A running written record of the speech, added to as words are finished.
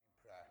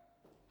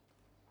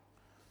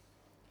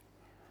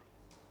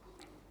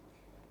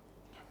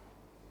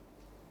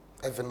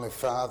Heavenly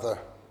Father,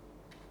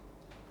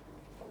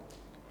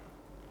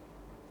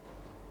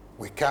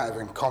 we can't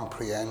even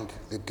comprehend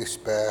the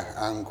despair,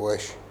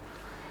 anguish,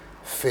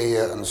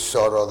 fear and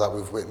sorrow that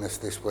we've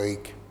witnessed this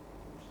week.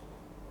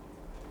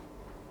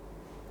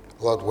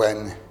 Lord,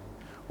 when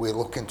we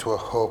look into a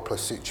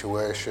hopeless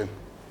situation,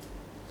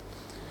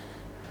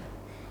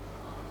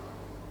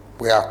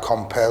 we are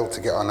compelled to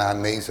get on our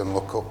knees and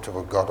look up to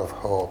a God of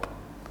hope,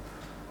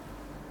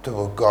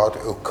 to a God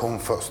who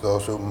comforts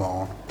those who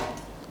mourn,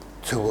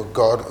 to a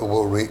God who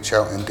will reach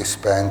out in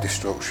despair and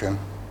destruction.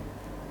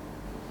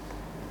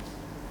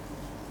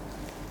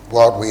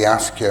 Lord, we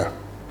ask you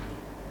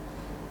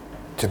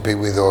to be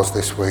with us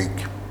this week.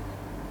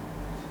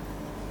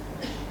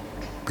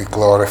 Be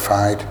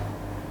glorified.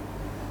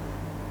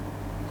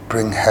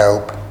 Bring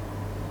help.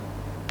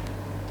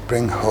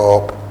 Bring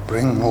hope.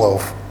 Bring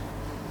love.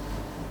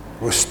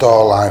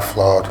 Restore life,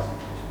 Lord.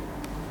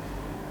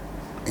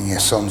 In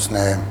your Son's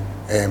name,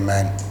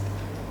 amen.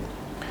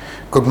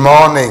 Good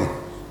morning.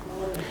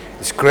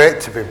 It's great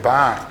to be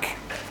back.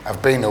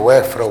 I've been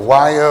away for a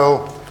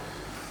while,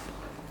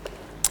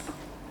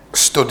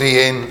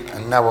 studying,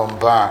 and now I'm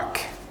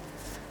back.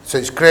 So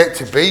it's great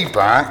to be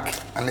back,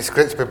 and it's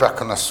great to be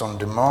back on a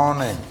Sunday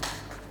morning.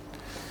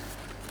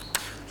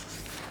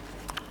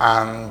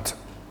 And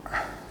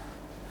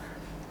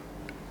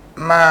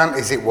man,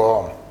 is it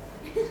warm.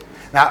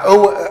 Now,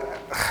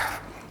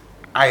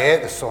 I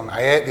hate the sun,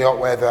 I hate the hot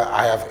weather,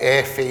 I have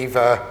hay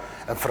fever,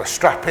 and for a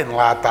strapping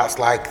lad, that's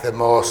like the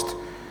most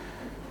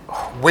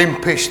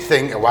wimpish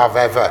thing to have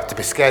ever, to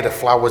be scared of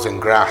flowers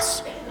and grass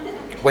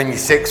when you're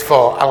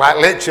 6'4". I like,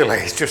 literally,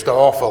 it's just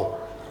awful.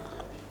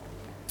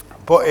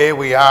 But here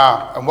we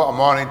are, and what a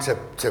morning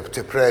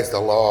to praise the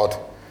Lord.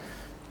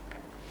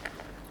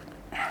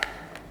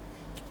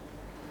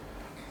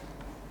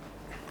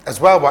 As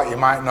well, what you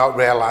might not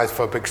realise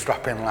for a big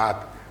strapping lad,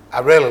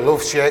 I really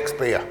love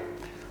Shakespeare.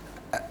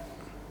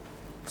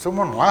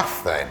 Someone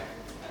laughed then.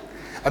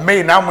 And me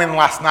and Anwin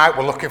last night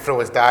were looking through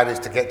his diaries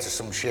to get to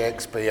some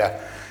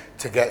Shakespeare.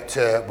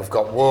 We've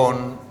got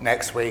one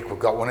next week, we've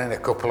got one in a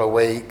couple of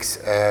weeks,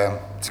 to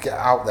get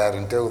out there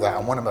and do that.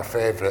 And one of my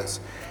favourites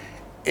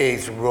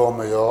is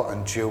Romeo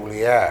and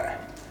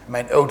Juliet. I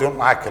mean, who don't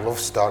like a love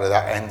story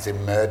that ends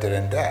in murder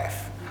and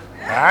death,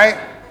 right?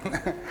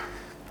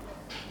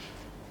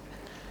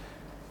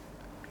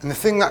 And the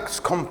thing that's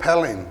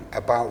compelling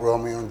about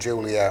Romeo and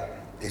Juliet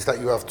is that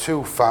you have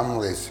two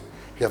families.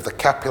 You have the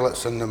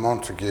Capulets and the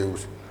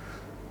Montagues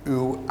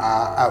who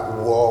are at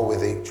war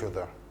with each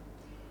other.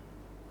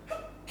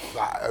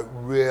 Like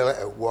really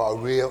at war, a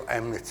real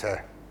enmity,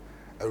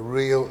 a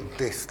real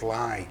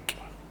dislike.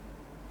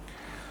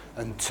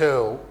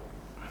 Until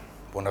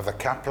one of the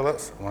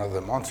Capulets and one of the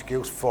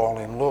Montagues fall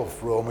in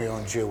love, Romeo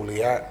and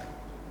Juliet.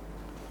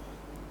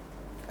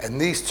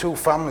 And these two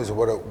families who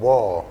were at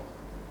war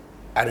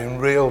are in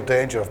real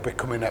danger of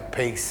becoming at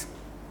peace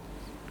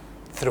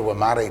through a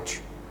marriage.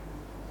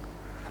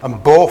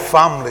 And both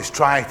families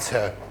try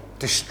to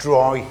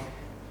destroy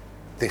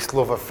this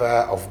love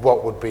affair of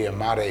what would be a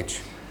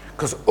marriage,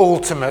 because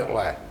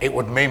ultimately it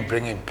would mean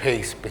bringing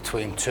peace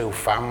between two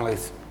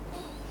families.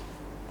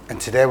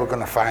 And today we're going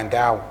to find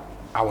out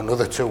how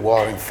another two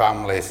warring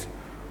families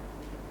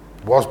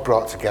was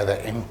brought together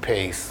in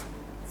peace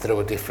through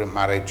a different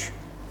marriage.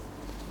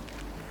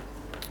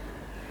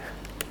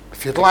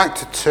 If you'd like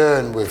to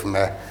turn with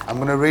me, I'm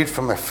going to read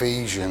from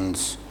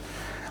Ephesians,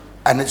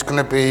 and it's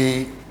going to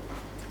be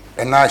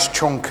a nice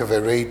chunk of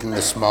a reading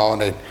this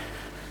morning.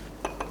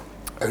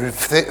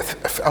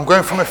 I'm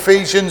going from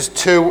Ephesians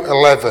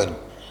 2:11.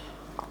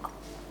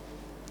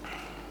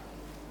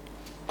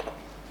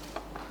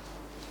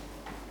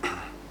 Are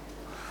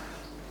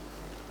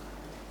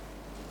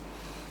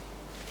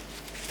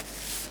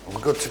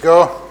we good to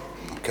go?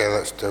 Okay,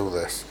 let's do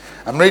this.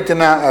 I'm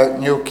reading out at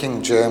New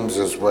King James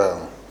as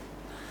well.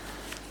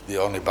 The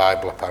only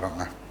Bible,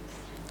 apparently.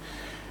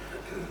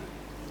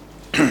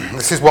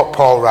 This is what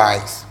Paul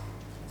writes.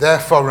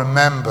 Therefore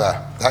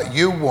remember that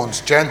you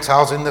once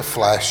Gentiles in the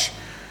flesh,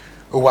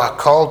 who are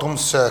called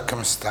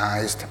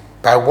uncircumcised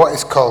by what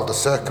is called the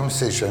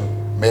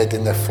circumcision made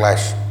in the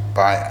flesh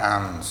by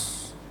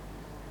hands.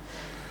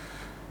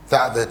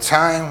 That at the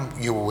time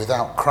you were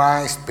without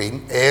Christ,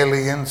 being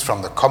aliens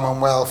from the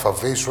commonwealth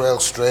of Israel,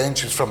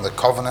 strangers from the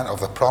covenant of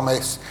the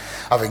promise,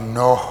 having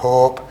no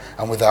hope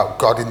and without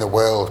God in the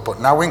world. But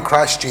now in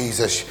Christ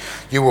Jesus,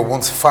 you were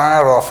once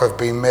far off, have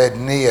been made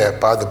near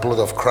by the blood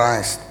of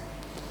Christ.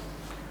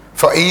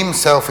 For he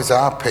himself is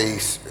our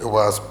peace, who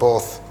has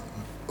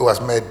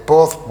made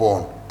both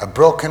one, and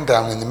broken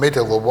down in the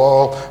middle the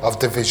wall of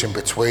division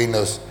between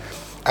us,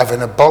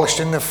 having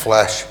abolished in the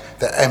flesh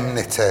the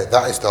enmity,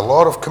 that is the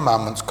law of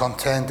commandments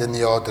contained in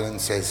the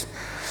ordinances,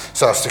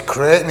 so as to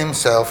create in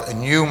himself a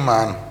new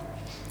man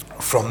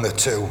from the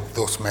two,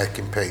 thus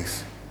making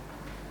peace,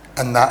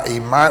 and that he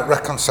might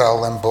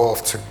reconcile them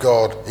both to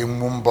God in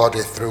one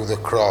body through the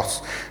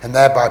cross, and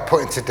thereby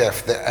putting to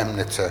death the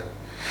enmity.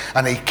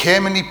 And he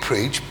came and he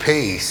preached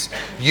peace,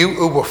 you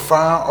who were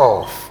far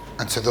off,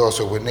 and to those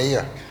who were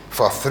near.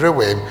 For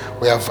through him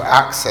we have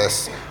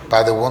access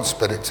by the one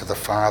Spirit to the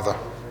Father.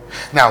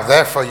 Now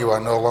therefore you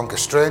are no longer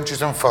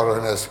strangers and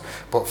foreigners,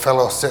 but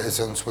fellow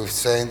citizens with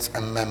saints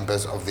and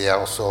members of the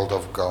household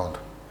of God,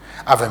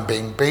 having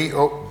been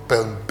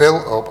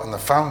built up on the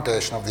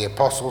foundation of the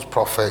apostles,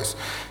 prophets,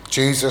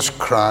 Jesus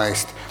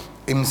Christ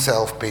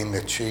himself being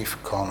the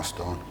chief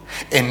cornerstone,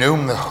 in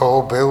whom the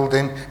whole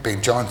building,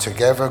 being joined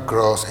together,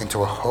 grows into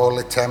a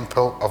holy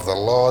temple of the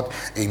Lord,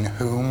 in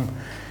whom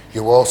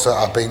you also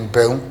are being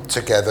built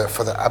together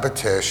for the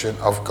habitation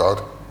of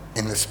God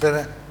in the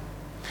Spirit.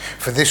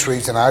 For this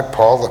reason I,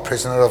 Paul, the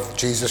prisoner of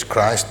Jesus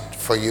Christ,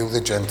 for you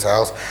the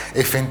Gentiles,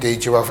 if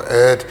indeed you have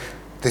heard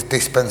the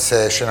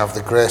dispensation of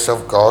the grace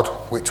of God,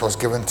 which was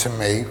given to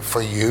me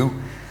for you,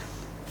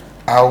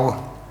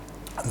 how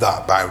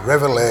that by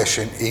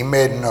revelation he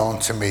made known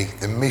to me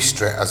the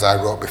mystery, as I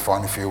wrote before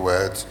in a few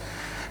words,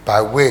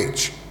 by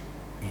which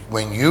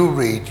when you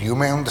read you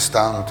may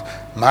understand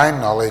my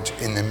knowledge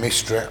in the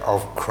mystery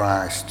of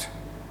Christ,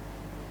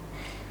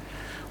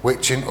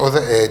 which in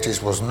other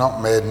ages was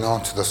not made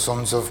known to the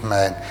sons of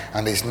men,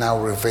 and is now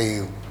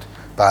revealed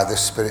by the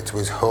Spirit to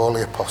his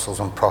holy apostles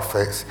and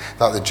prophets,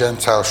 that the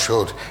Gentiles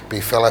should be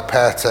fellow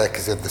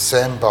partakers of the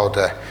same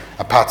body,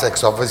 and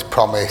partakers of his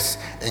promise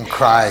in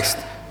Christ,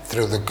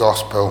 through the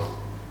gospel,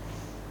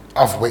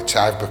 of which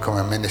I've become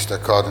a minister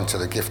according to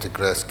the gift of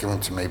grace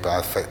given to me by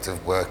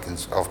effective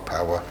workings of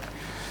power.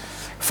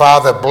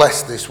 Father,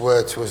 bless this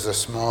word to us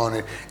this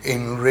morning.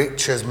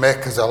 Enrich us,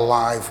 make us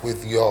alive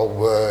with your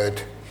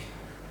word.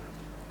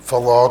 For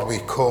Lord, we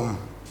come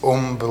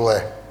humbly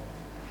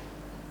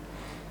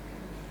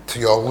to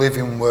your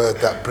living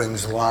word that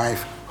brings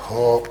life,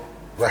 hope,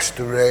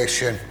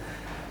 restoration.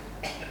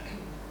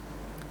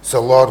 So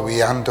Lord, we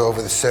hand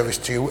over the service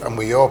to you, and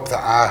we hope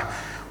that our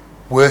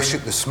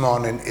worship this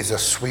morning is a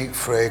sweet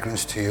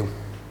fragrance to you.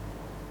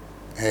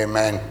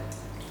 Amen.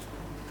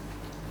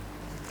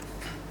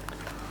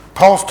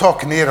 Paul's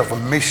talking here of a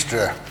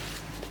mystery.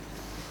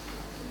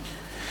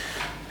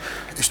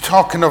 He's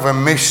talking of a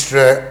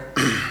mystery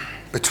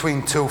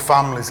between two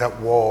families at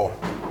war.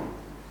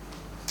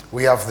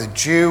 We have the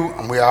Jew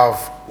and we have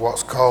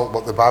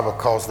what the Bible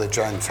calls the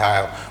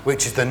Gentile,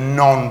 which is the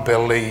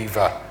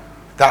non-believer.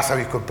 That's how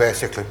you could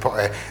basically put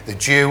it. The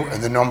Jew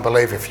and the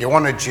non-believer. If you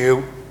want a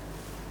Jew,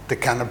 they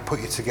kind of put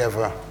you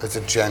together as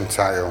a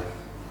Gentile.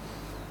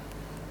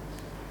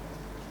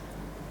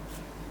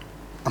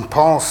 And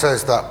Paul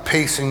says that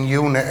peace and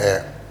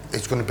unity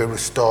is going to be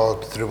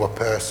restored through a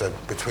person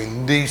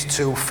between these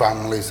two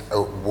families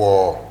at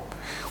war.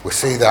 We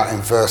see that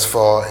in verse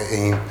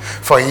 14.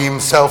 For he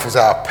himself is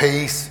our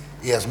peace.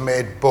 He has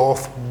made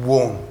both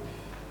one.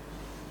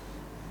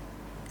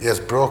 He has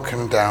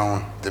broken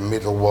down the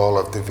middle wall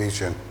of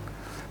division.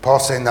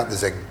 Paul's saying that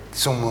there's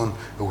someone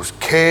who's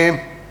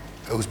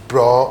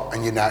brought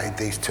and united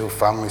these two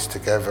families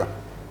together.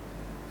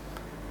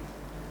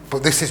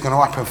 But this is going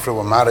to happen through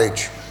a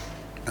marriage.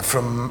 And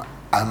from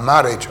a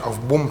marriage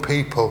of one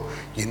people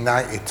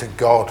united to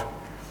God,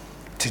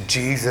 to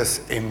Jesus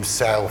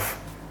himself.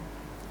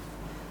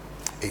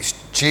 It's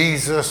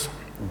Jesus,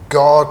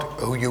 God,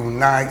 who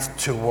unites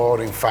two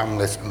warring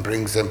families and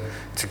brings them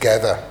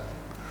together.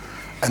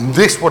 And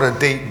this was a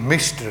deep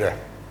mystery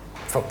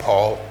for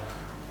Paul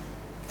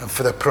and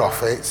for the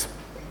prophets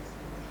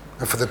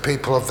and for the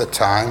people of the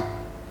time.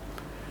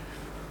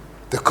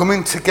 The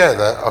coming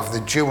together of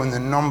the Jew and the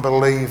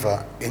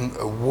non-believer in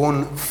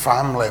one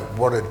family,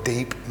 what a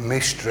deep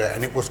mystery,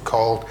 and it was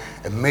called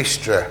a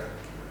mystery.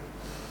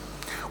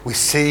 We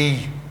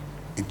see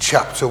in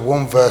chapter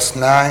 1 verse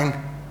 9,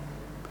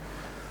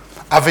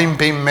 having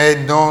been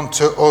made known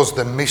to us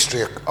the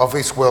mystery of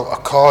his will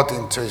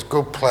according to his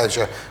good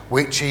pleasure,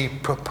 which he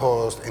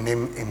proposed in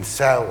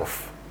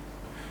himself.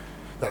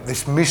 That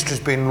this mystery has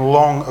been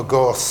long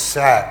ago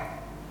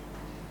set,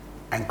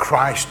 and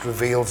Christ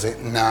reveals it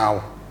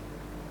now.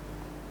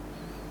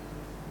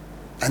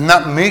 And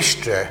that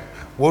mystery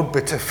would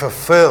be to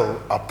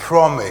fulfill a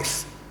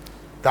promise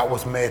that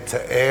was made to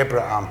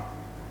Abraham.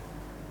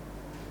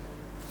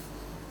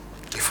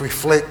 If we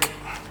flick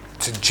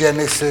to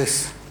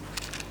Genesis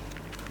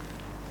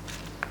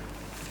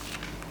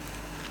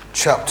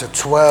chapter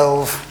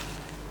 12,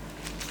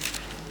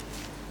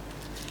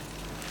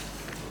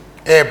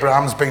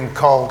 Abraham's been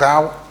called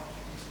out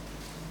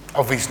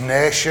of his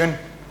nation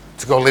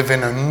to go live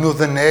in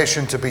another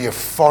nation, to be a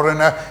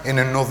foreigner in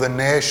another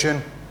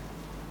nation.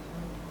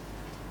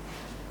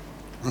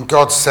 And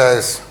God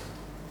says,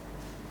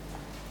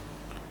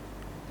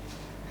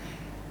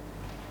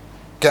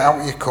 get out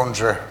of your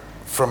country,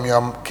 from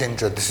your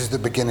kindred, this is the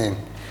beginning,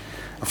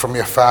 and from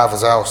your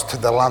father's house to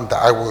the land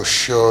that I will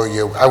show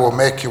you. I will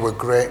make you a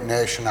great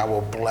nation, I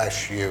will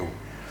bless you.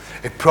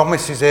 It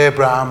promises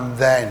Abraham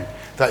then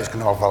that he's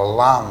going to have a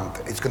land,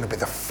 he's going to be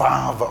the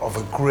father of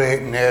a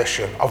great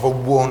nation, of a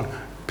one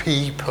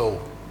people.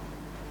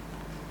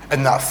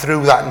 And that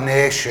through that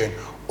nation,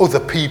 other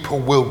people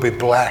will be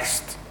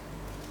blessed.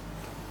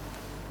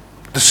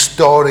 The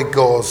story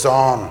goes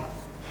on.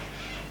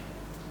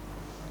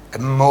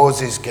 And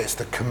Moses gets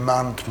the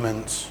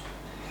commandments,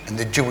 and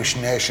the Jewish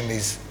nation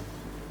is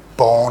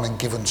born and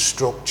given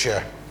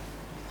structure.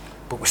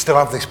 But we still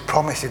have this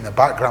promise in the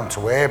background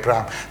to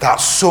Abraham that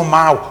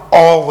somehow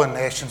all the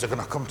nations are going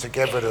to come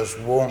together as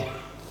one.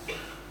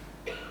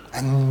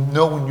 And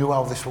no one knew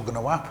how this was going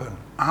to happen.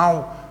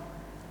 How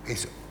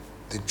is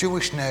the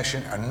Jewish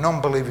nation and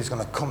non-believers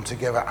going to come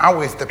together? How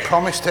is the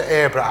promise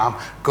to Abraham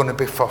going to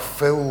be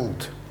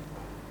fulfilled?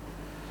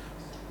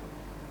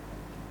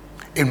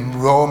 In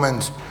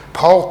Romans,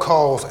 Paul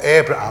calls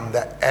Abraham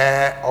the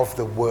heir of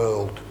the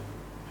world.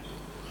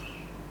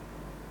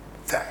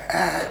 The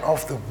heir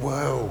of the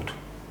world.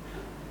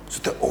 So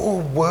the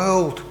whole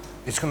world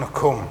is going to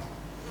come.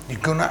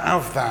 You're going to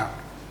have that.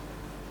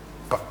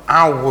 But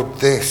how would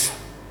this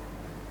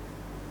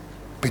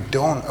be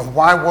done? And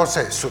why was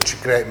it such a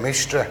great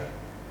mystery?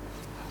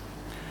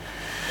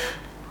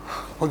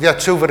 Well, there are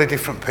two very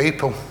different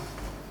people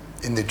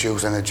in the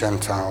Jews and the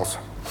Gentiles.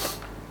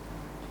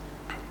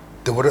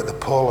 They were at the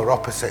polar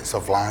opposites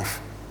of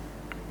life.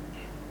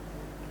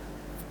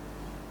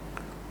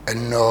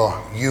 And no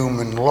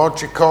human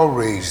logic or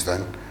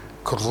reason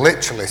could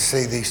literally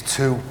see these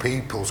two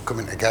peoples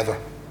coming together.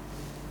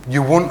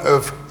 You wouldn't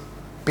have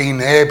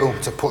been able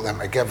to put them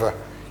together.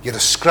 You'd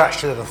have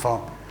scratched it and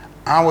thought,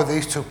 how are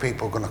these two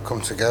people going to come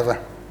together?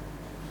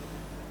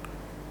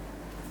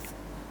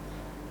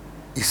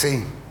 You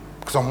see,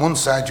 because on one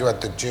side you had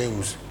the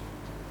Jews,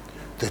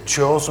 the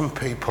chosen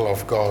people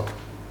of God.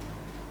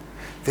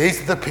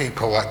 These are the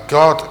people that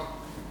God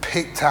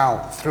picked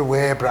out through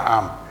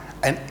Abraham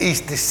and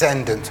his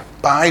descendants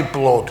by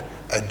blood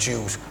are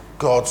Jews,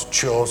 God's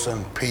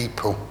chosen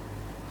people.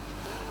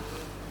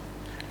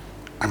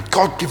 And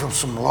God gave them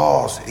some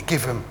laws. He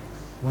gave them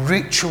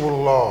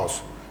ritual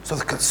laws so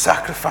they could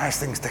sacrifice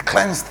things to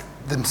cleanse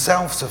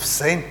themselves of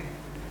sin.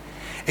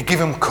 He gave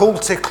them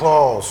cultic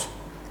laws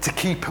to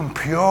keep them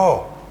pure.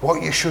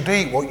 What you should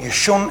eat, what you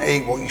shouldn't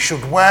eat, what you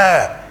should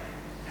wear,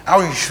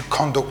 how you should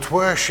conduct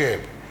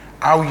worship,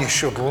 how you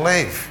should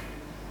live.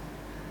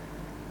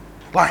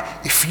 Like,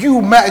 if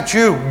you met a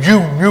Jew,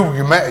 you knew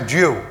you met a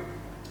Jew.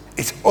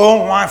 His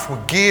whole life was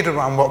geared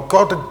around what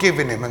God had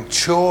given him and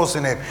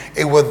chosen him.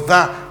 It was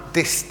that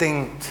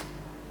distinct.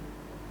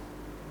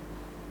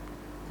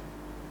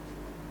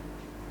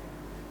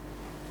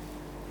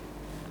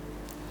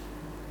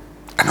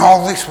 And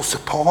all this was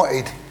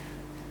supported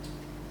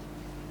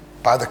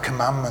by the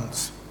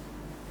commandments,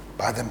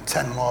 by them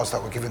 10 laws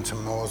that were given to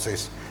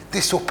Moses.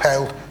 This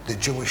upheld the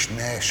Jewish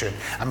nation.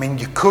 I mean,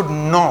 you could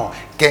not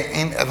get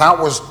in. That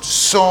was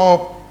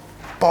so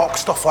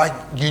boxed off, like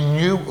you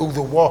knew who they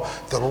were,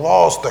 the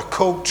laws, the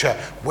culture,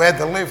 where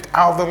they lived,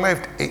 how they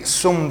lived. It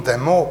summed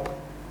them up.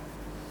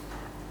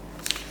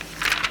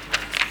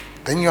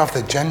 Then you have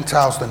the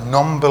Gentiles, the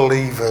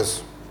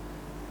non-believers.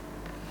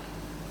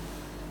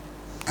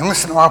 And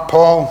listen to how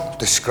Paul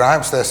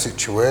describes their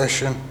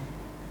situation.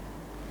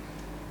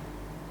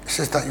 He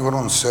says that you were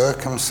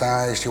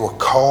uncircumcised, you were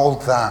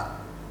called that.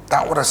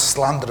 That was a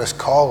slanderous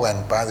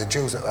calling by the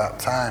Jews at that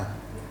time.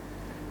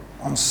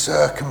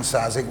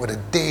 Uncircumcised, it was a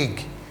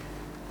dig.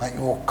 Like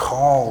you were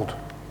called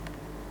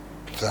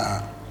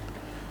that.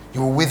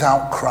 You were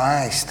without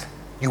Christ.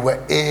 You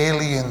were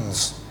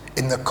aliens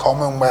in the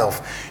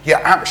Commonwealth.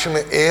 You're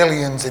actually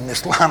aliens in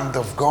this land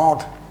of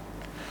God.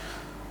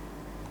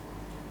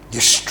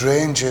 You're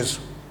strangers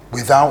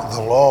without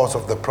the laws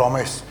of the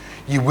promise.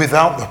 You're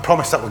without the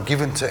promise that were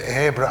given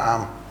to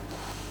Abraham.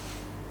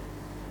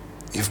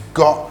 You've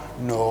got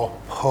no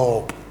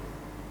hope.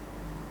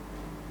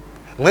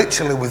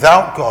 Literally,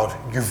 without God,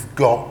 you've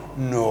got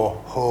no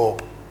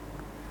hope.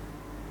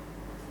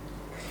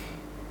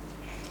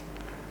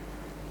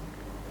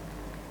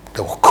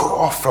 They were cut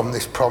off from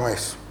this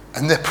promise,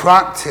 and they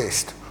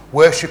practiced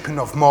worshipping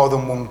of more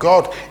than one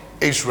God.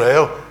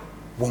 Israel,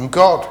 one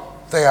God.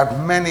 They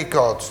had many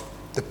gods.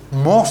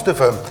 Most of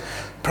them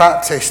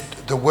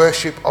practiced the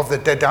worship of the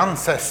dead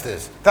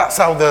ancestors. That's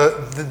how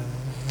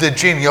the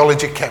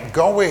genealogy kept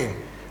going.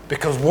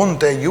 Because one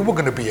day you were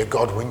going to be a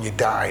god when you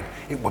died.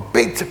 It was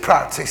big to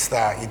practice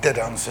that, your dead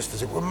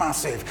ancestors. It was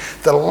massive.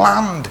 The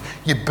land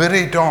you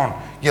buried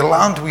on, your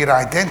land with your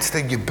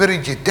identity, you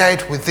buried your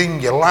dead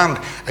within your land,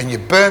 and you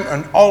burnt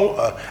an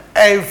altar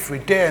every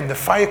day, and the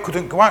fire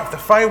couldn't go out. If the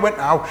fire went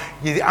out,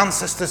 your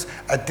ancestors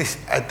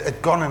had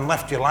gone and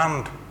left your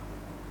land.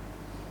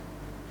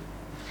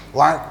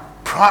 Like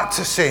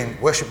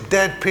practicing worship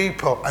dead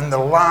people and the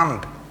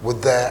land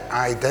with their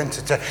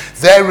identity.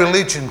 Their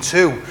religion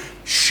too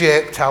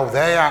shaped how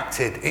they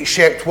acted. It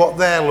shaped what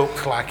they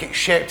looked like. It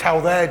shaped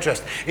how they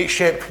dressed. It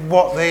shaped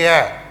what they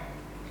ate.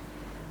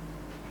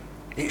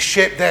 It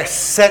shaped their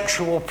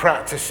sexual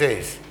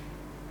practices.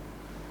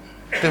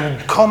 They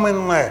would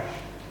commonly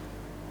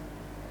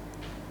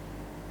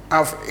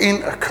have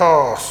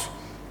intercourse.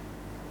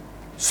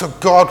 So the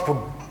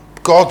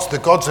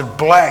gods would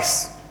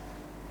bless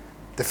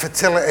the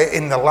fertility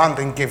in the land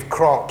and give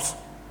crops.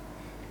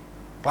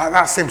 Like,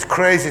 that seems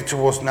crazy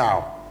to us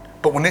now.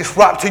 But when it's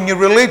wrapped in your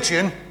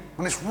religion,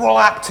 when it's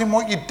wrapped in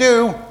what you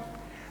do,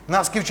 and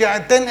that gives you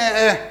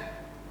identity,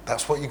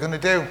 that's what you're going to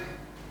do.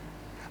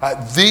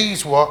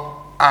 These were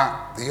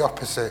at the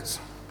opposites.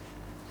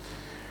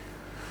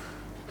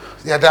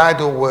 They had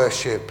idol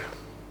worship.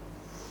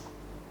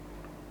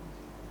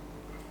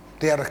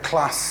 They had a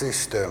class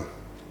system.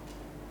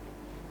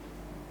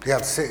 They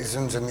had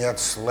citizens and they had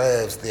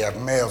slaves. They had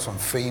males and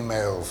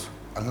females.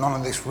 And none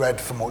of this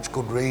read for much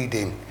good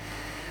reading.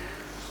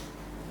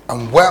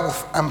 And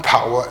wealth and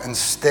power and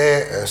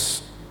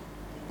status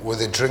were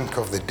the drink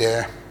of the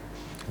day.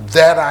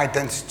 Their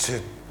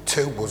identity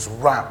too was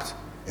wrapped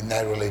in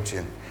their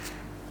religion.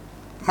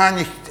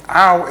 Man,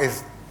 how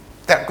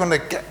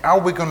are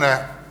we going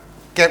to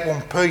get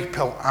one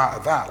people out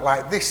of that?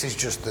 Like, this is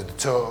just the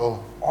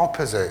total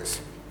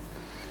opposites.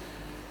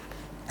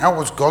 How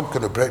was God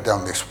going to break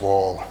down this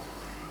wall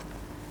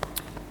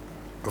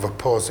of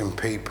opposing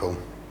people?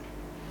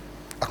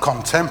 A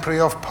contemporary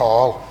of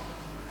Paul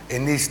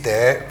in his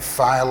day,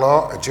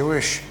 Philo, a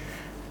Jewish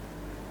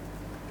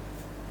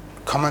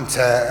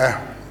commentator,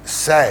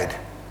 said,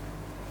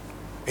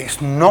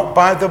 it's not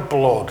by the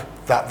blood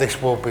that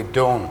this will be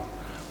done,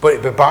 but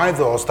it be by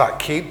those that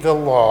keep the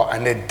law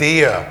and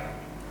adhere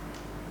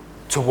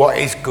to what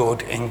is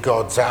good in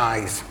God's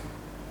eyes.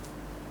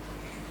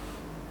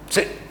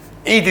 See,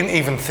 he didn't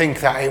even think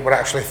that it were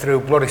actually through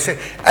blood. He said,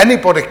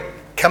 anybody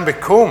can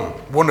become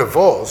one of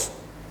us.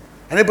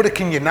 Anybody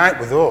can unite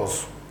with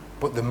us,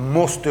 but they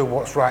must do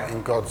what's right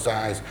in God's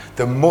eyes.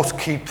 They must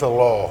keep the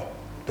law.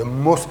 They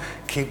must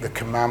keep the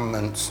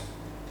commandments.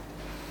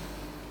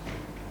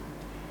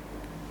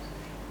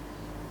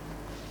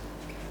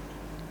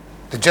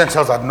 The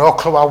Gentiles had no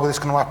clue how this was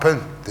going to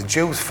happen. The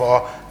Jews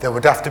thought they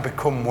would have to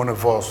become one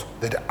of us.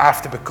 They'd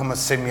have to become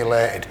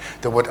assimilated.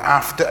 They would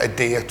have to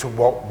adhere to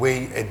what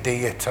we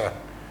adhere to.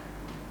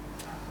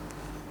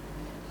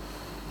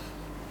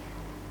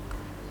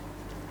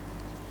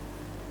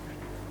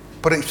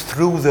 But it's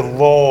through the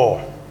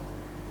law.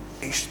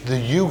 It's the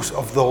use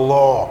of the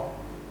law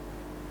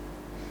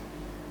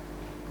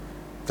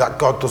that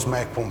God does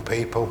make one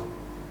people.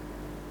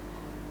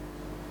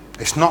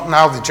 It's not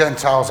now the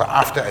Gentiles that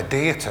have to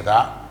adhere to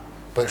that,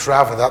 but it's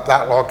rather that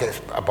that law gets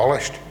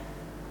abolished.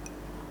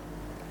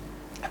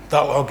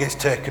 That law gets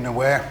taken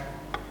away.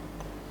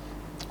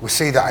 We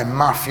see that in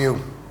Matthew.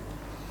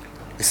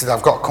 He says,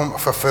 I've got to come to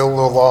fulfill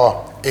the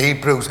law.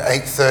 Hebrews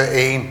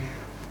 8:13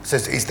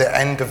 says, it's the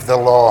end of the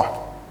law.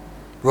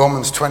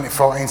 Romans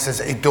 20:14 says,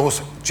 it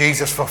does.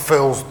 Jesus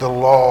fulfills the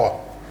law.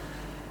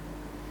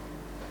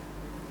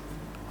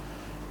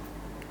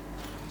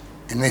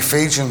 In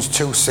Ephesians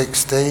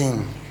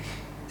 2:16,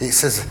 it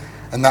says,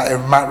 and that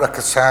he might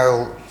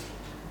reconcile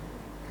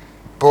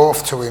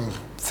both to him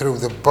through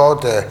the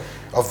body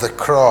of the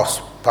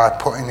cross by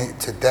putting it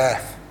to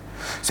death.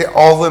 See,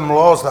 all them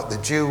laws that the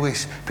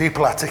Jewish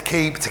people had to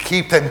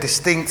keep them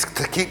distinct,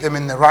 to keep them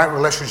in the right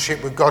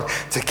relationship with God,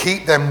 to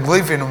keep them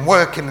living and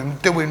working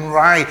and doing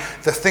right,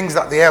 the things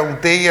that they held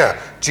dear,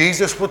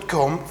 Jesus would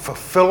come,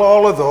 fulfill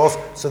all of those,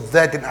 so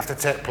they didn't have to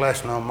take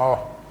place no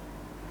more.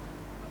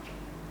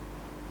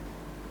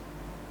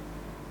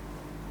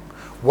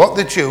 What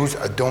the Jews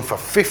had done for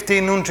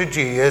 1,500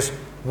 years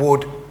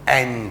would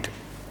end.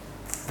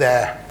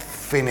 They're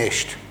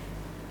finished.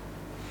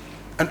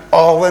 And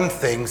all them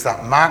things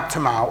that marked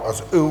them out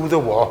as who they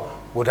were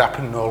would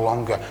happen no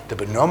longer. There'd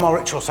be no more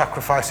ritual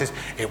sacrifices.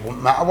 It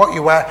wouldn't matter what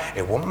you wear.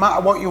 It wouldn't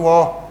matter what you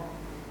wore.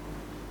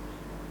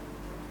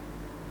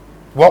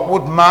 What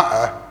would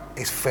matter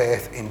is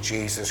faith in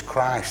Jesus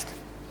Christ.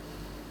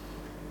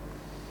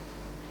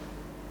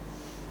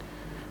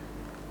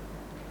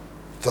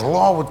 The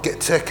law would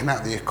get taken out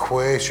of the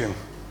equation.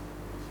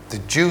 The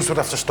Jews would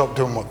have to stop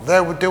doing what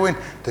they were doing.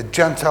 The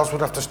Gentiles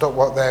would have to stop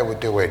what they were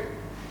doing.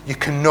 You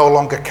can no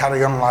longer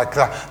carry on like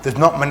that. There's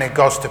not many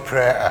gods to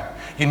pray to.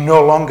 You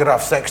no longer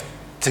have sex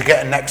to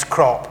get a next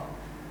crop.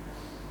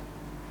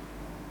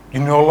 You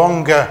no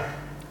longer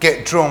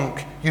get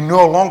drunk. You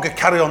no longer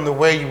carry on the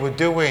way you were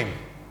doing.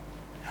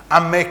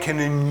 I'm making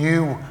a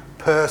new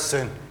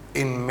person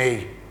in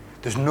me.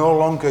 There's no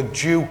longer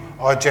Jew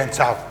or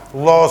Gentile.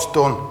 Law's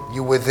done.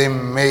 You're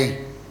within me.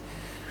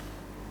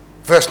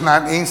 Verse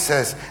 19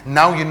 says,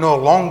 now you're no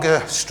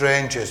longer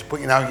strangers,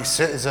 but you're now your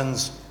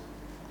citizens.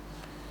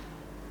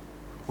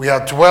 We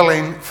are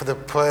dwelling for the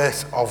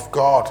place of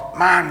God.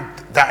 Man,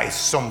 that is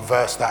some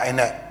verse, that, isn't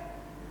it?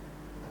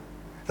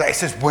 That it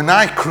says, when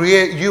I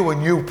create you a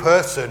new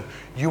person,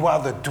 you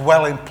are the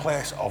dwelling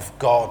place of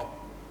God.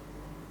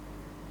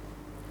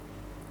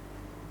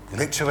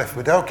 Literally, if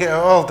we don't get a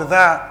hold of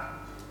that,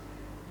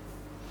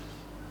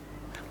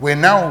 we're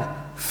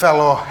now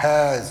fellow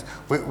heirs.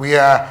 We've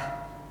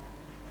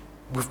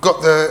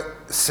got the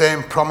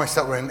same promise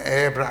that were in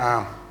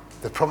Abraham,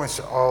 the promise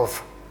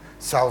of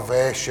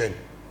salvation.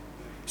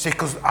 See,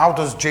 because how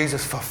does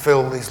Jesus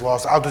fulfill these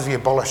laws? How does he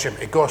abolish them?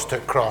 It goes to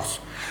the cross.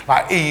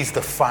 Like, he's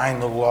the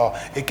final law.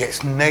 It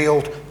gets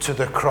nailed to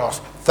the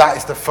cross. That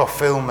is the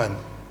fulfillment.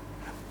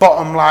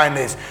 Bottom line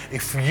is,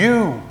 if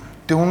you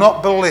do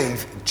not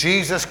believe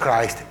Jesus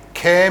Christ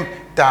came,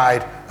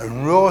 died,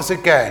 and rose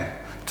again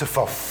to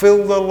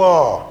fulfill the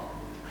law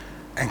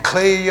and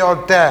clear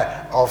your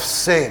debt of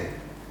sin,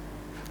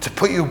 to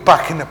put you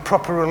back in a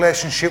proper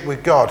relationship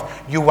with God,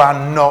 you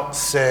are not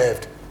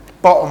saved.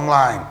 Bottom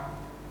line.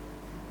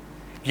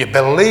 You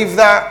believe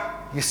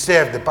that, you're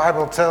saved. The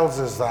Bible tells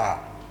us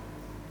that.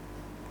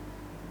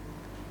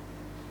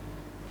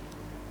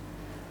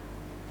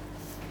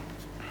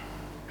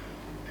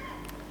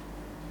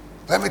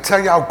 Let me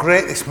tell you how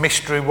great this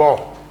mystery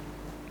was.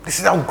 This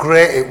is how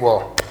great it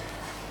was.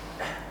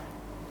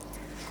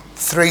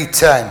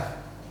 3:10.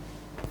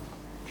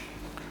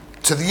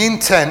 To the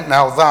intent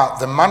now that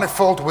the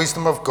manifold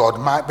wisdom of God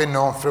might be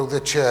known through the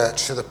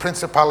church to the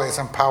principalities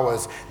and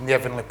powers in the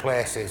heavenly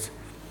places.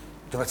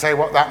 Do I tell you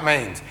what that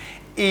means?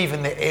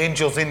 Even the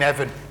angels in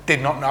heaven did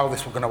not know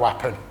this was going to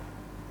happen.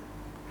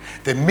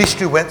 The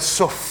mystery went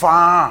so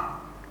far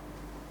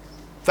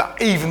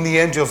that even the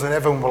angels in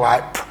heaven were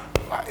like,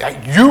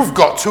 you've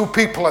got two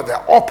people at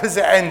the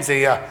opposite ends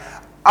here.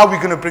 How are we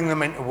going to bring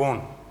them into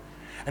one?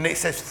 And it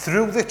says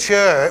through the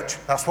church,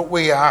 that's what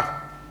we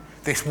are.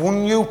 This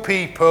one new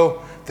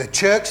people, the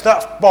church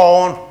that's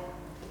born,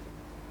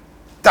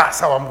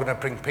 that's how I'm going to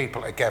bring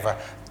people together.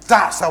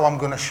 That's how I'm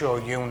going to show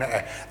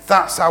unity.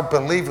 That's how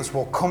believers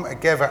will come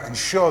together and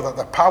show that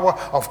the power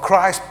of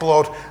Christ's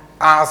blood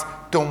has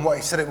done what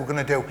he said it was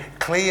going to do.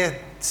 Clear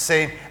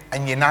sin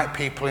and unite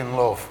people in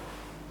love.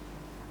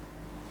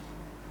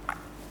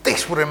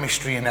 This was a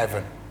mystery in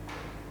heaven.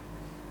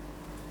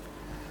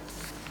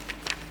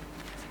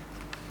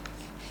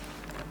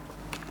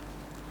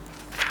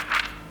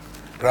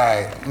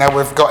 Right, now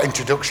we've got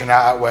introduction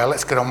out of the way,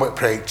 let's get on with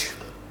preach.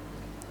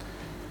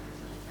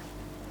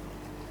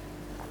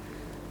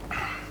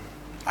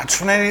 I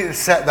just need to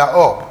set that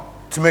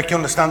up to make you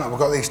understand that we've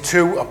got these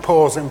two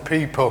opposing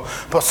people.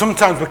 But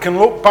sometimes we can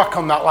look back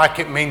on that like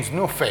it means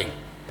nothing.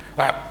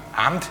 Like,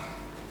 and?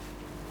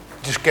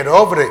 Just get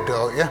over it,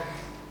 don't you?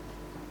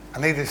 I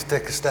need to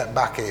take a step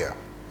back here.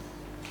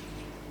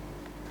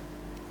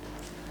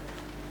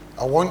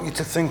 I want you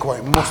to think what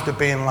it must have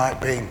been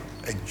like being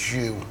a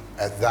Jew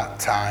at that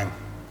time.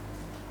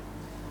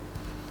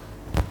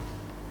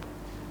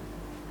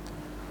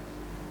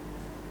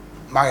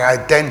 My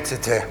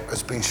identity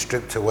has been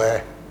stripped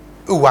away.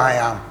 Who I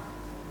am.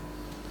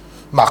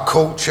 My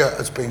culture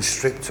has been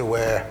stripped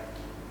away.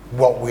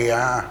 What we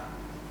are.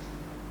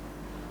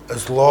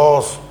 As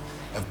laws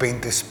have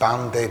been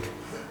disbanded.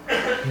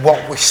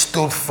 What we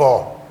stood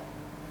for.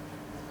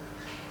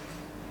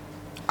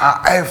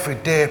 Our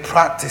everyday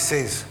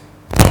practices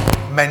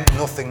meant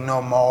nothing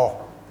no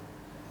more.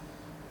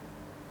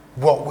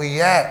 What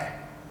we ate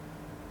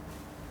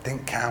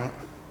didn't count.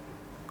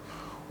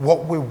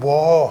 What we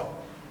wore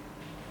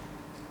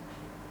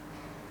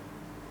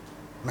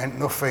meant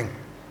nothing.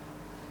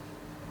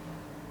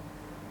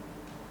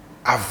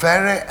 Our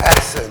very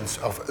essence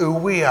of who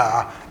we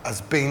are has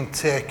been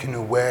taken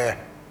away.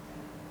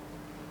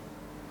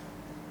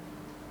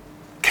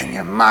 Can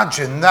you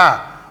imagine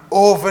that?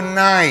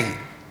 Overnight.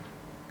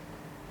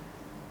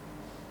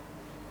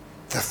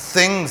 The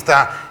things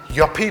that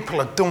your people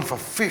have done for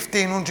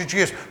 1,500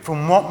 years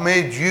from what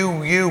made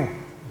you,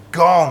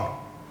 gone.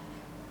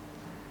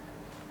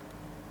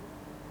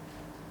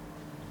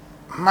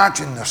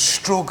 Imagine the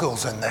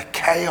struggles and the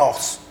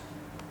chaos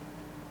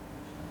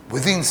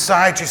within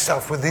inside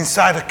yourself, within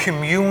inside a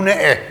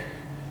community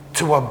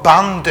to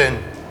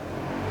abandon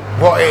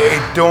what it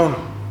had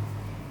done.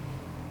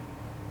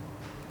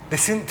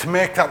 This isn't to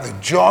make that the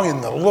joy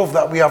and the love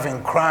that we have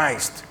in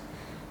Christ.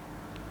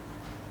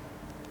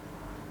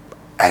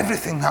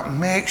 Everything that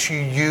makes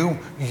you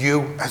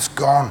has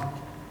gone.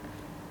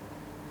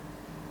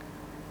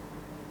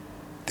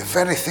 The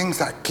very things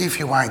that give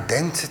you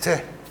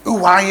identity.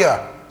 Who are you?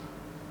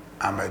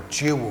 I'm a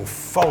Jew who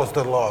follows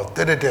the Lord.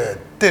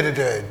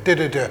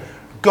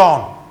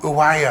 Gone. Who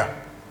are you?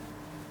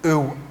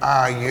 Who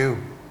are you?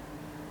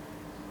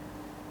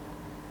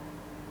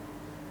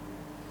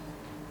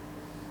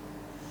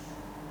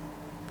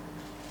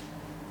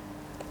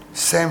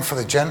 Same for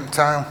the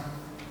Gentile.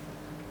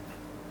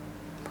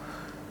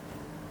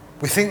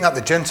 We think that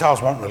the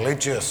Gentiles weren't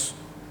religious,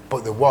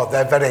 but they were.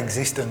 Their very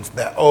existence,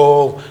 their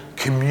whole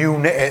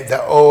community,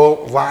 their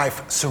whole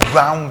life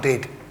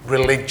surrounded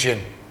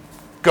religion.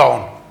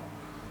 Gone.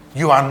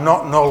 You are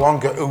no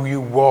longer who you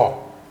were.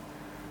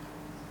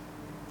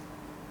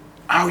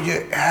 How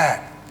you ate,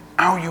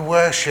 how you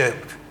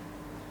worshipped.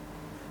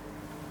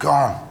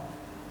 Gone.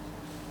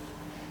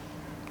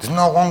 There's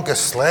no longer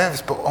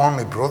slaves, but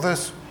only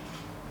brothers.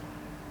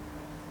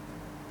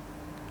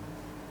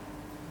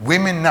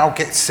 Women now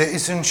get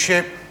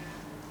citizenship.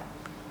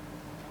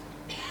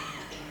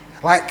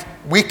 Like,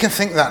 we can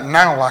think that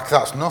now like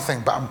that's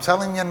nothing, but I'm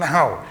telling you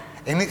now,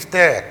 in its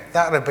day,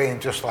 that would have been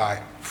just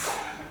like,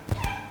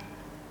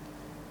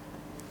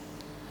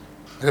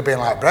 it'd have been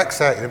like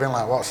Brexit. It'd have been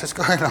like, what's this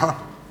going on?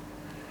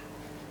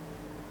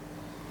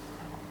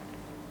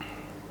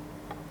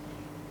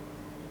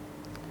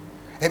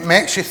 It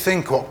makes you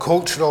think what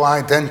cultural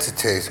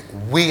identities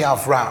we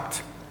have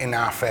wrapped in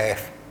our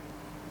faith.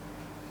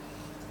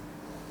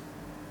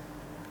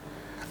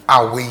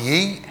 How we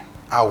eat,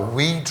 how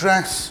we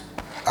dress,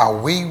 how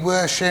we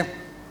worship.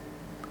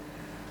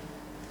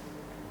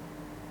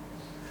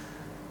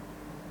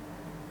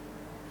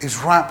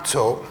 Is wrapped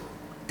up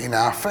in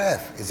our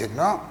faith, is it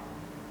not?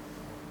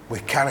 We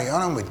carry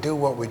on and we do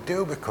what we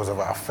do because of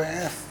our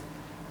faith.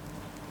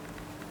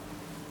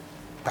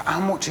 But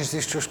how much is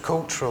this just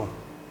cultural?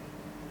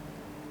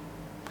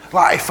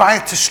 Like if I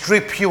had to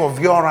strip you of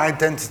your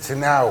identity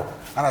now,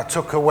 and I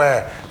took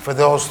away for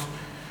those,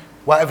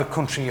 whatever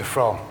country you're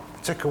from,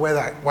 took away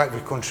that whatever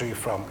country you're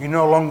from, you're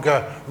no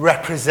longer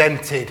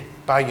represented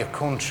by your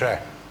country.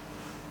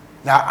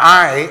 Now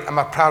I am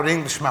a proud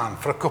Englishman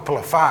for a couple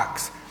of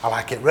facts. I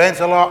like it rains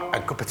a lot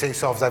and cup of tea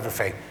solves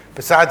everything.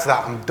 Besides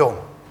that, I'm done.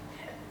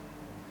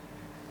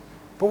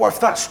 But what if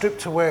that's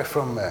stripped away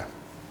from me?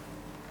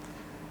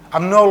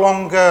 I'm no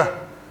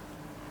longer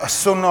a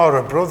son or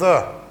a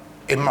brother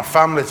in my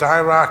family's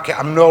hierarchy.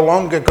 I'm no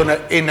longer going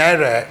to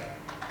inherit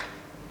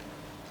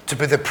to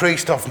be the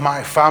priest of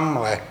my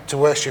family to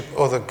worship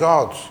other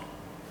gods.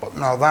 But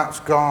no,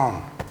 that's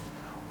gone.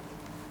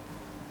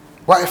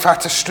 What if I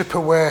had to strip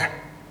away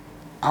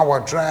our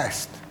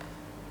dress?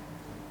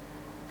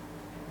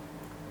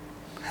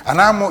 And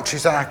how much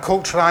is our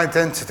cultural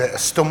identity a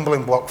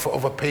stumbling block for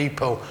other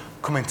people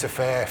coming to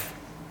faith?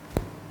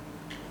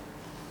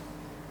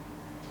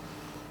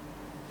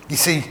 You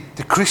see,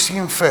 the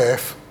Christian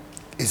faith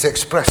is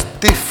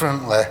expressed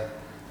differently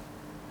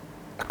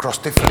across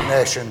different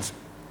nations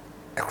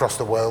across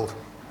the world.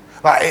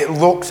 Like it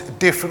looks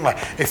differently.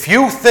 If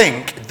you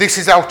think this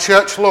is how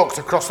church looks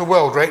across the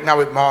world right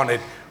now at morning,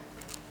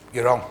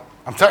 you're wrong.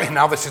 I'm telling you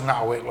now, this is not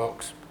how it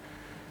looks.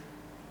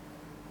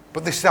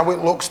 But this is how it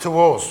looks to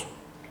us.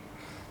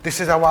 This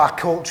is how our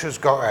culture's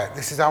got it.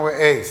 This is how it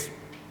is.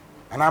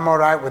 And I'm all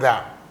right with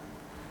that.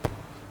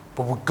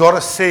 But we've got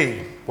to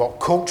see what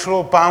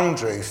cultural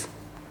boundaries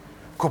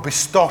could be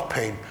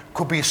stopping,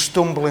 could be a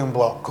stumbling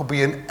block, could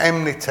be an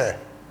enmity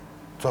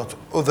towards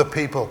other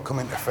people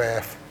coming to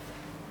faith.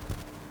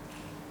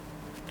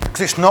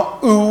 Because it's not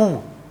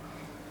who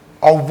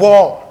or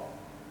what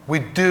we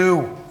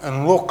do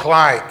and look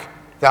like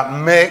that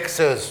makes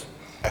us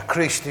a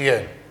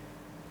Christian.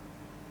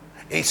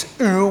 It's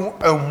who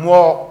and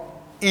what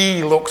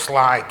he looks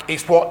like.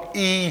 It's what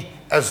he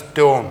has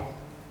done.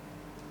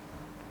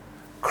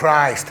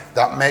 Christ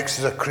that makes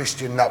us a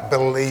Christian, that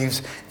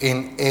believes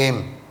in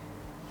him.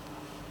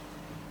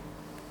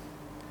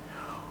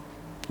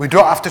 We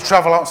don't have to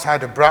travel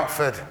outside of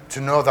Bradford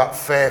to know that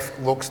faith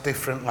looks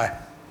differently.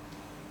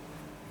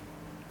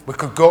 We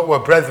could go to a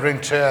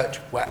Brethren church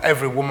where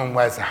every woman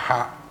wears a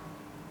hat.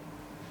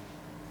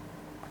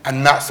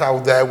 And that's how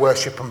they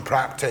worship and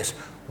practice.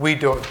 We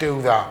don't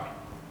do that.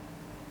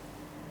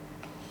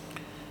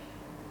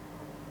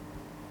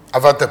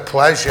 I've had the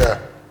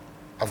pleasure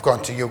of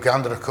going to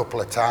Uganda a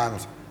couple of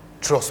times.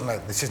 Trust me,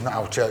 this is not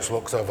how church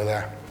looks over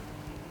there.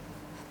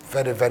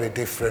 Very, very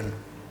different.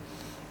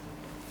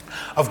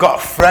 I've got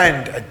a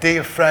friend, a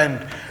dear friend,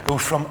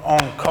 who's from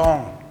Hong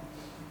Kong.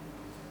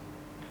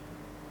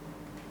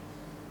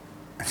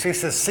 And she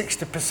says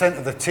 60%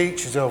 of the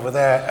teachers over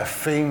there are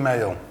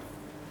female.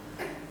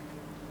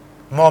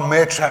 More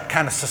matriarch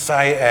kind of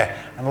society,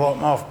 and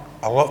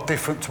a lot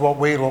different to what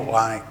we look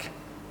like.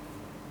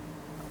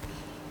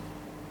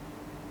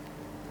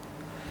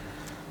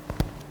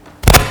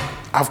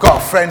 I've got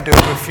a friend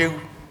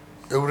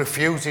who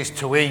refuses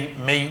to eat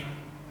meat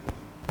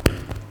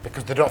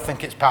because they don't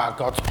think it's part of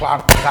God's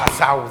plan. That's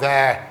how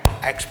they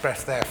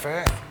express their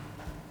faith.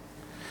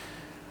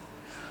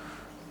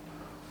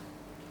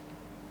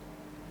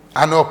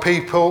 I know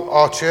people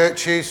or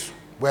churches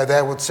where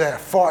they would say,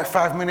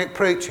 45-minute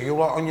preacher, you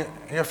lot on your,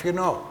 if you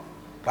know.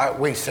 Like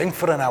we sing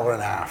for an hour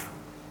and a half.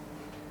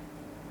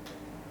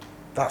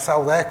 That's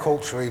how they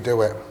culturally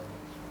do it.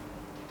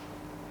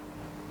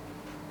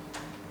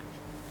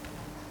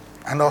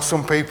 I know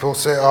some people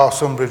say, oh,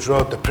 Sunbridge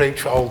Road, they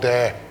preach all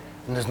day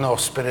and there's no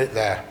spirit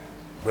there.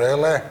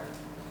 Really?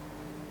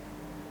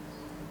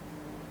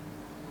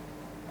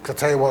 I'll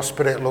tell you what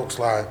spirit looks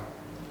like.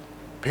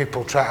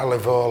 People try to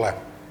live holy,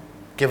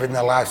 giving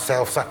their life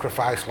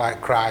self-sacrifice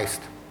like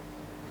Christ,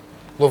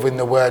 loving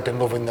the word and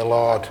loving the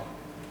Lord.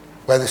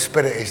 Where the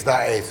spirit is,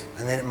 that is.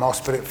 And ain't more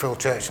spirit-filled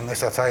church than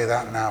this, I'll tell you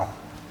that now.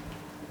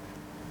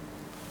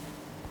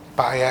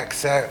 But I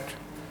accept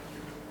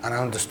and I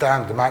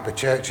understand there might be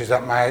churches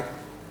that might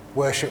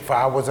worship for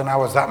hours and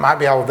hours. That might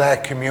be how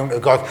they commune to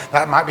God.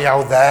 That might be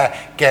how they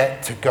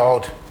get to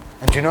God.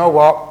 And do you know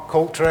what?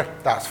 Culture,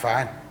 that's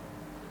fine.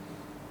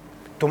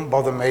 Don't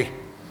bother me.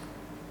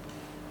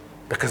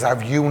 Because I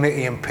have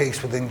unity and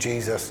peace within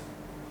Jesus.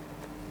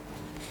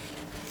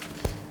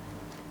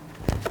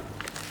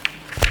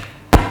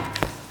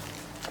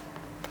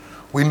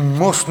 We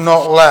must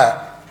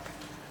not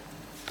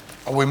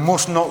we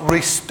must not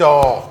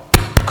restore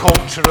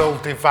cultural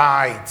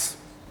divides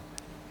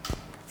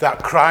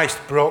that Christ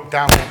broke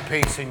down in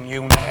peace and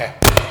unity.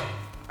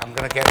 I'm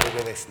going to get rid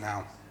of this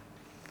now.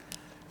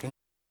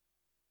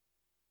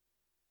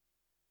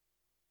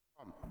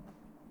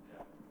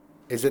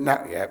 Is it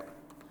not yet?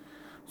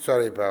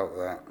 Sorry about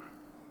that.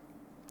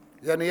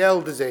 Is there any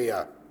elders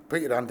here?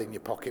 Put your hand in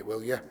your pocket,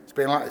 will you? It's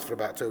been like this for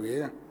about 2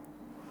 years.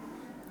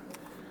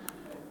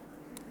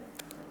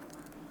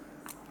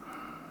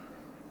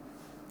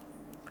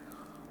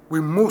 We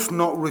must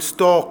not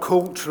restore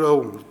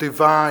cultural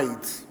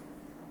divides,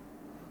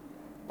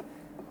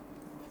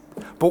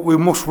 but we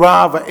must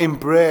rather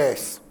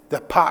embrace the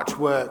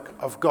patchwork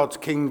of God's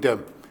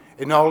kingdom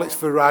in all its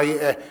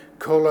variety,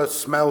 colours,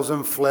 smells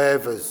and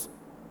flavours.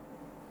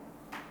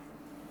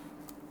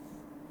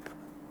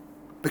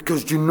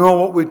 Because do you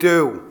know what we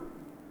do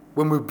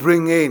when we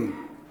bring in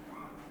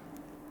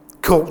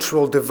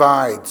cultural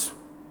divides?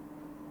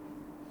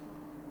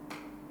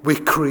 We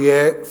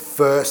create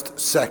first,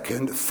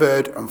 second,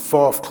 third and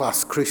fourth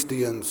class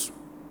Christians.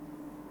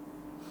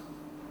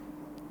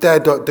 They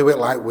don't do it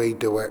like we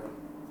do it.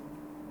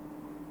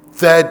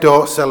 They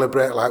don't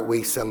celebrate like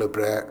we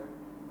celebrate.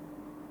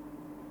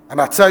 And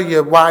I tell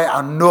you why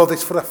I know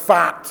this for a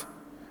fact.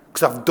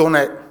 Because I've done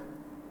it.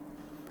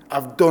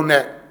 I've done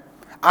it.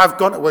 I've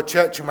gone to a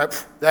church and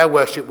went, their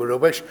worship were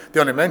rubbish. They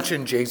only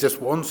mentioned Jesus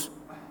once.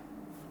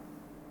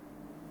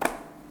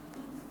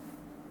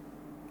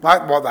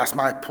 Like, well, that's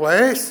my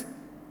place.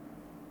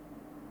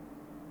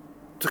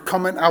 To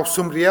comment how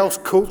somebody else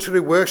culturally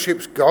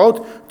worships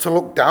God, to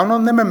look down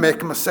on them and make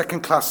them a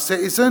second-class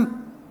citizen.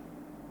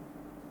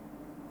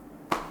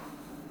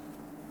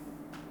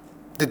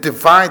 The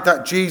divide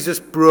that Jesus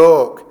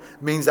broke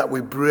means that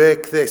we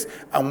break this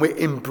and we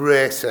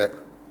embrace it.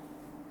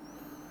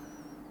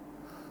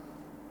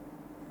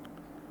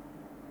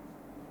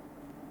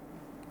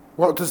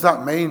 What does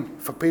that mean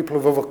for people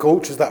of other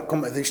cultures that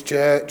come to this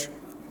church?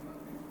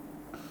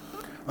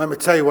 Let me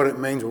tell you what it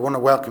means. We want to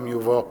welcome you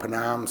with open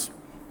arms.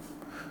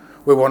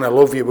 We want to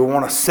love you. We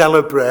want to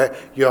celebrate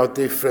your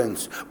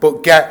difference.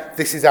 But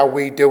this is how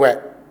we do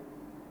it.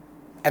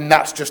 And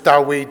that's just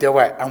how we do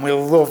it. And we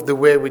love the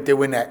way we're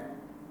doing it.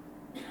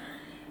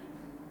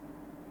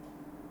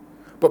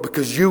 But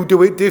because you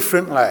do it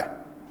differently,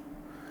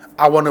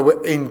 I want to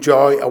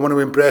enjoy, I want to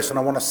embrace, and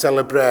I want to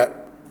celebrate.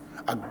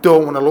 I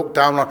don't want to look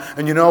down on,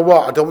 and you know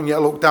what? I don't want you to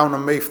look down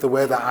on me for the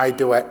way that I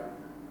do it.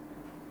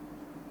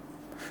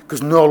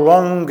 Because no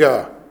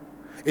longer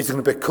is there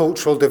going to be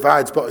cultural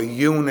divides, but a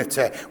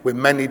unity with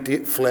many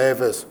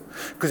flavours.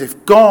 Because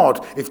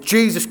if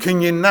Jesus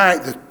can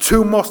unite the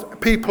two most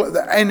people at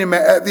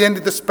the end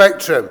of the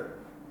spectrum,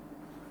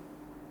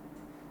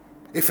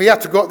 if he had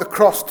to go to the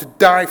cross to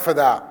die for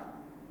that,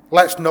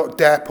 let's not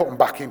dare put them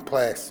back in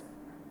place.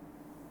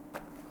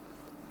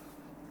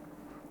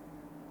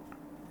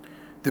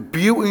 The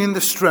beauty and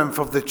the strength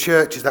of the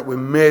church is that we're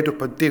made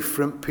up of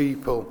different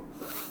people.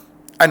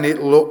 And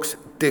it looks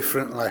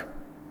differently.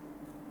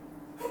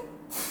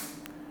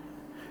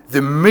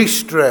 The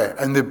mystery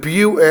and the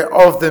beauty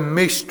of the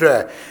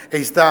mystery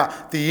is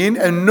that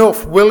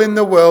enough will in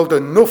the world,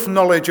 enough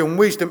knowledge and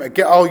wisdom to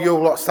get all you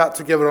lot sat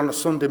together on a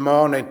Sunday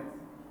morning.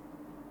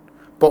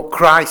 But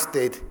Christ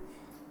did.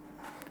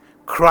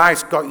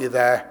 Christ got you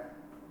there.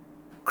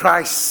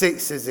 Christ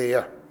sits us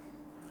here.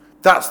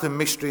 That's the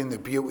mystery and the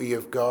beauty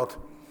of God.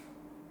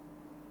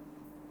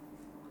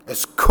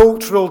 As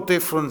cultural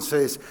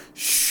differences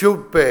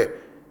should be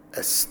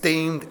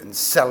esteemed and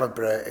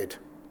celebrated,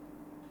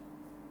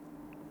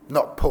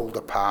 not pulled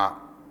apart.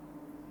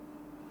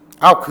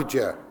 How could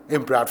you,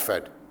 in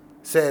Bradford,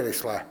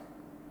 seriously?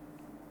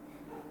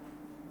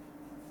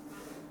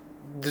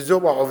 There's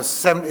over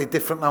 70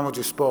 different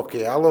languages spoke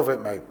here. I love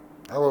it, mate.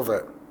 I love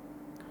it.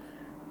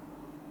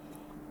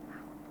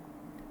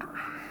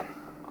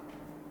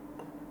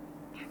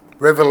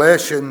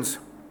 Revelations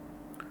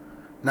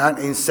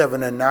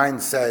 19:7 and 9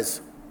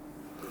 says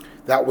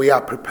that we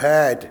are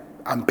prepared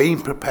and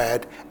being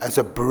prepared as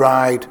a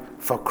bride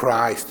for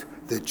Christ.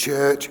 The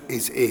church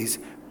is his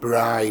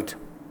bride.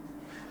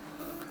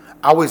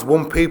 How is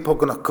one people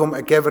going to come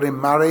together in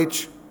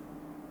marriage?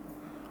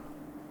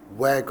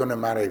 We're going to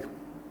marry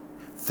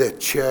the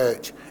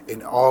church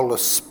in all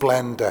its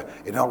splendour,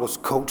 in all its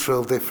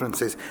cultural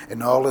differences,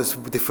 in all its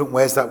different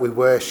ways that we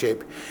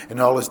worship, in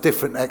all its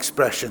different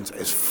expressions,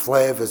 its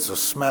flavours, its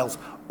smells,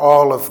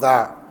 all of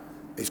that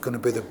is going to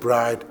be the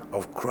bride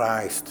of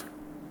Christ.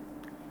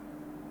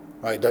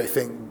 Right, don't you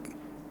think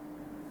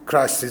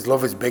Christ's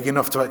love is big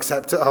enough to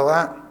accept it, all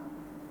that?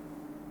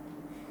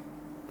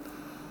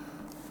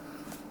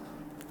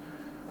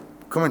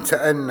 Coming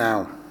to end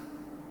now.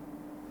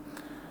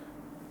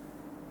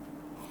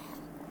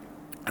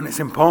 And it's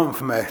important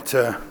for me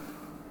to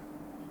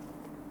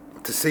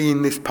see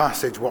in this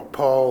passage what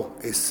Paul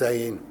is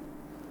saying.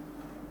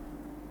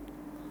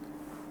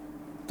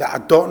 That I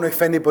don't know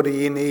if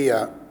anybody in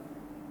here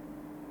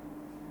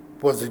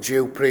was a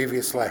Jew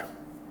previously.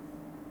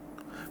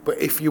 But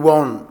if you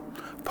want,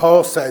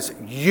 Paul says,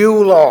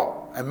 you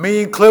lot, and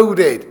me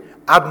included,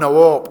 had no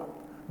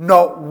hope.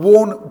 Not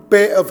one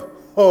bit of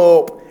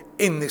hope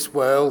in this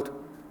world.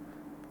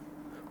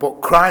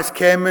 But Christ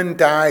came and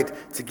died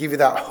to give you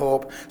that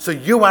hope. So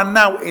you are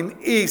now in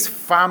his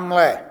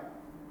family.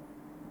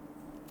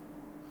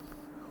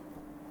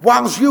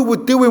 Whilst you were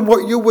doing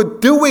what you were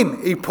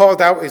doing, he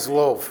poured out his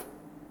love.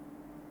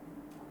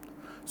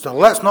 So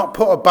let's not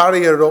put a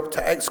barrier up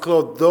to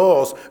exclude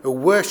those who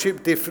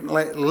worship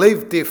differently,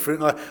 live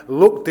differently,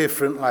 look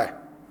differently.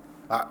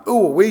 Like,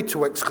 who are we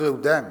to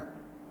exclude them?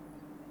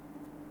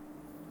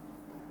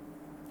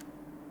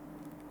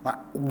 Like,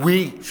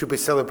 we should be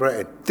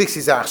celebrating. This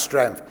is our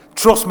strength.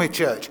 Trust me,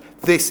 church,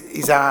 this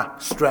is our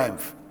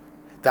strength.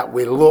 That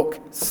we look,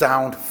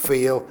 sound,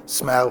 feel,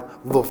 smell,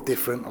 love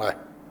differently.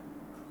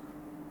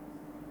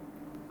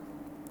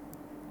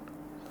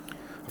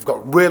 I've got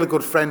a really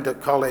good friend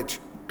at college.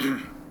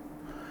 And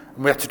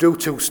we had to do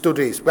two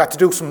studies. We had to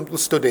do some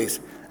studies.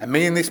 And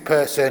me and this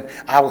person,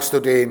 I was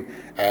studying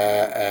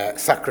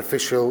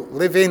sacrificial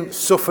living,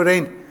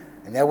 suffering,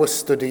 and they were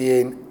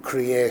studying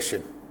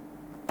creation.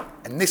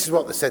 And this is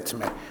what they said to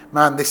me.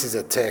 Man, this is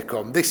a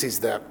take-home. This is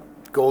the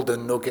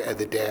golden nugget of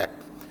the day.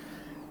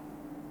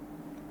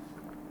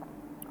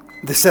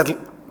 They said,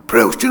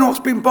 Bruce, do you know what's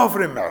been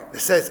bothering me? They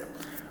says,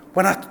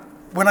 when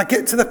I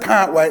get to the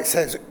part where it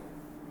says,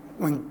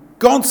 when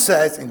God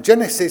says in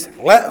Genesis,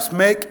 let's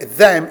make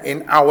them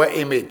in our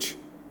image.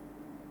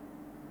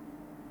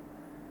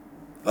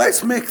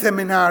 Let's make them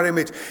in our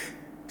image.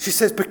 She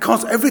says,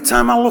 because every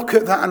time I look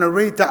at that and I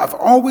read that, I've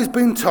always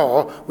been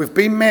taught we've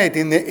been made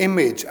in the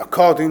image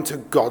according to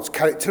God's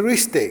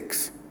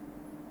characteristics.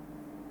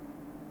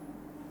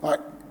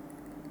 Like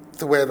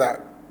the way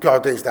that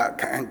God is,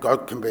 that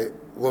God can be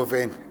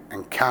loving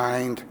and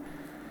kind.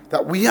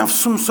 That we have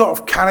some sort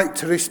of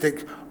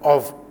characteristic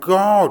of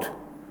God.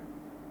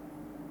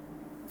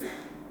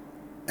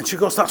 And she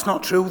goes, that's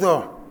not true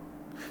though.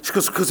 She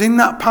goes, because in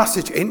that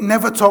passage, it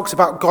never talks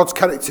about God's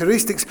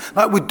characteristics.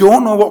 Like we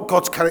don't know what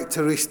God's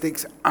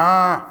characteristics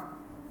are.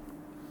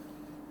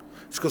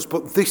 She goes,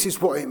 but this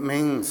is what it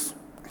means.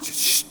 And she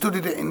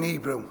studied it in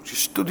Hebrew. She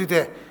studied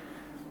it.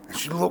 And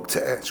she looked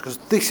at it. She goes,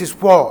 this is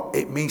what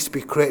it means to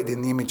be created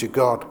in the image of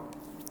God.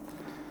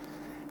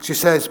 She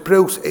says,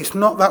 Bruce, it's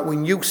not that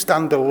when you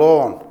stand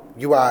alone,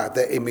 you are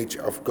the image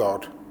of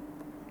God.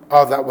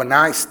 Or that when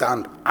I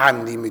stand,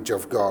 I'm the image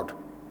of God.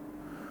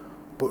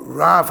 But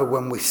rather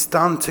when we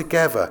stand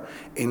together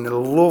in a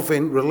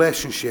loving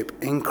relationship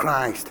in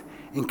Christ,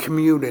 in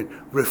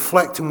communion,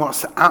 reflecting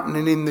what's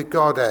happening in the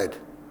Godhead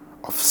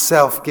of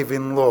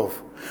self-giving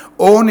love.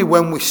 Only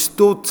when we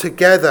stood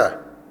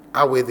together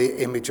are we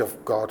the image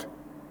of God.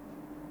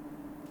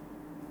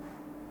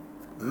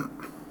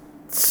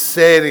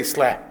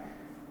 Seriously.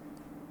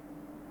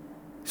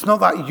 It's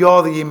not that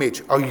you're the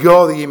image, or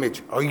you're the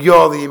image, or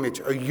you're the image,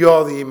 or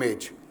you're the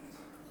image.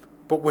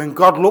 But when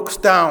God looks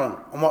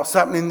down on what's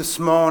happening this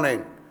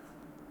morning,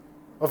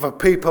 of a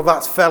people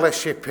that's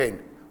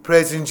fellowshipping,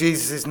 praising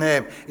Jesus'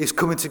 name, is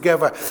coming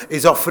together,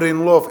 is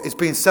offering love, is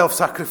being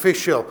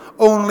self-sacrificial,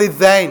 only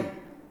then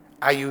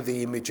are you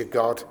the image of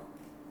God.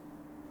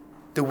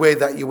 The way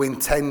that you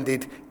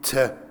intended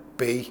to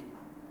be.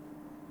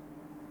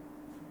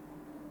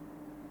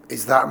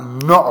 Is that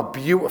not a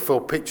beautiful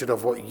picture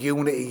of what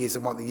unity is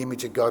and what the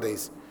image of God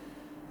is?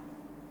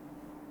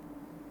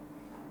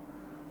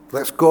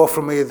 Let's go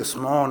from here this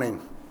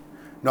morning,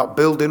 not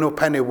building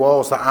up any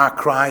walls that our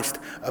Christ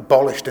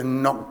abolished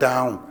and knocked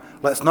down.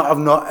 Let's not have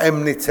no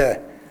enmity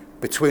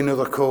between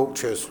other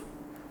cultures,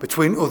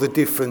 between other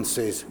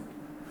differences.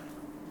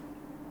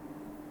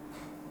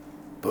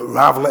 But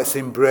rather let's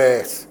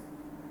embrace,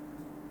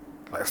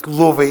 let's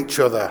love each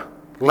other.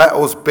 Let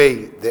us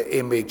be the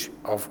image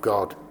of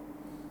God.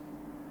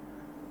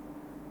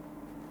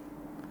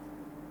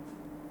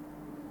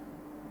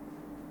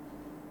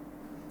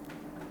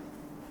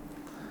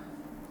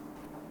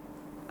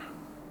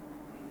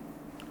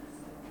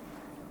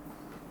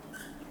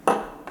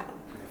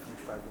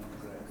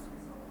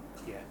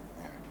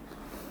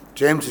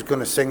 James is going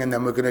to sing and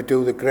then we're going to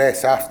do the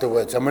grace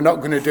afterwards. And we're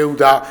not going to do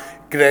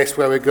that grace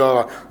where we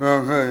go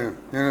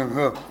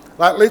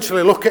like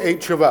literally look at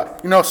each other,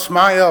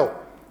 smile.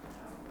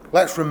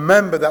 Let's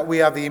remember that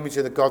we are the image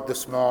of the God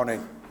this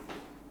morning.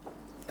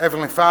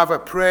 Heavenly Father,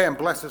 pray and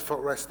bless us for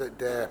the rest of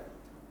the day.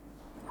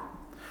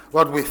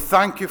 Lord, we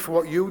thank you for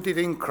what you did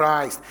in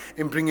Christ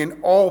in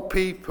bringing all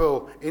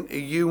people into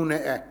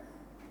unity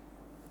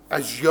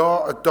as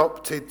your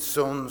adopted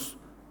sons.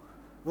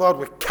 Lord,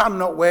 we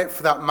cannot wait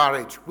for that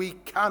marriage. We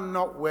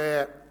cannot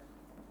wait.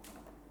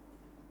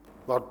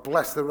 Lord,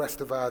 bless the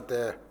rest of our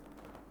day.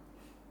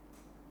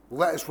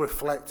 Let us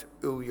reflect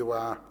who you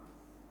are.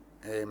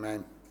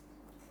 Amen.